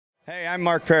Hey, I'm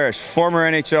Mark Parrish, former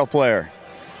NHL player.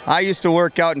 I used to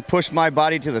work out and push my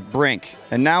body to the brink.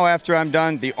 And now after I'm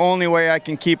done, the only way I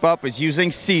can keep up is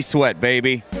using Sea Sweat,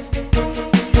 baby.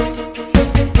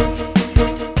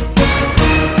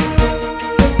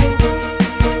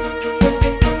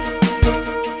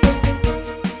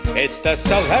 It's the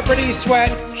Celebrity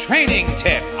Sweat Training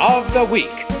Tip of the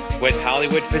Week with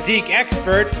Hollywood Physique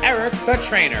expert Eric the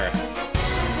Trainer.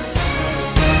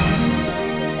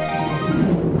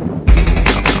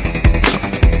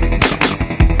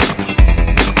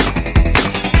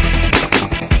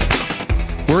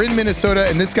 We're in Minnesota,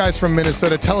 and this guy's from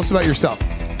Minnesota. Tell us about yourself.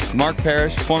 Mark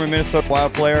Parrish, former Minnesota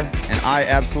Wild player, and I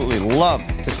absolutely love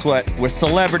to sweat with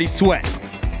Celebrity Sweat.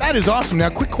 That is awesome. Now,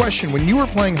 quick question. When you were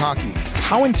playing hockey,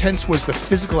 how intense was the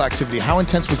physical activity? How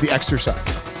intense was the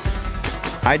exercise?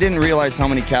 I didn't realize how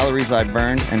many calories I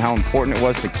burned and how important it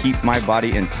was to keep my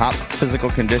body in top physical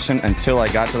condition until I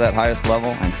got to that highest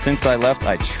level. And since I left,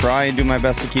 I try and do my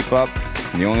best to keep up.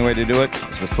 And the only way to do it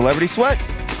is with Celebrity Sweat.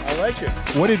 I like it.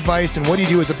 What advice and what do you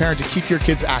do as a parent to keep your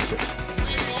kids active?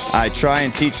 I try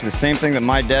and teach the same thing that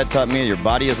my dad taught me: your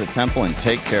body is a temple and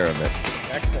take care of it.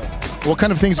 Excellent. What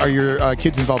kind of things are your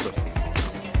kids involved with?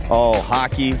 Oh,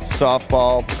 hockey,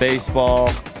 softball, baseball,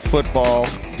 football,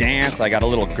 dance. I got a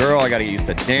little girl. I got to get used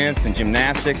to dance and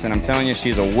gymnastics, and I'm telling you,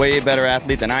 she's a way better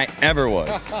athlete than I ever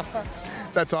was.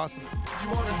 That's awesome. To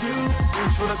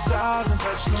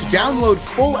download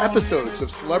full episodes of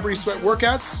Celebrity Sweat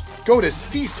workouts, go to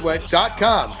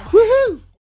csweat.com. Woohoo!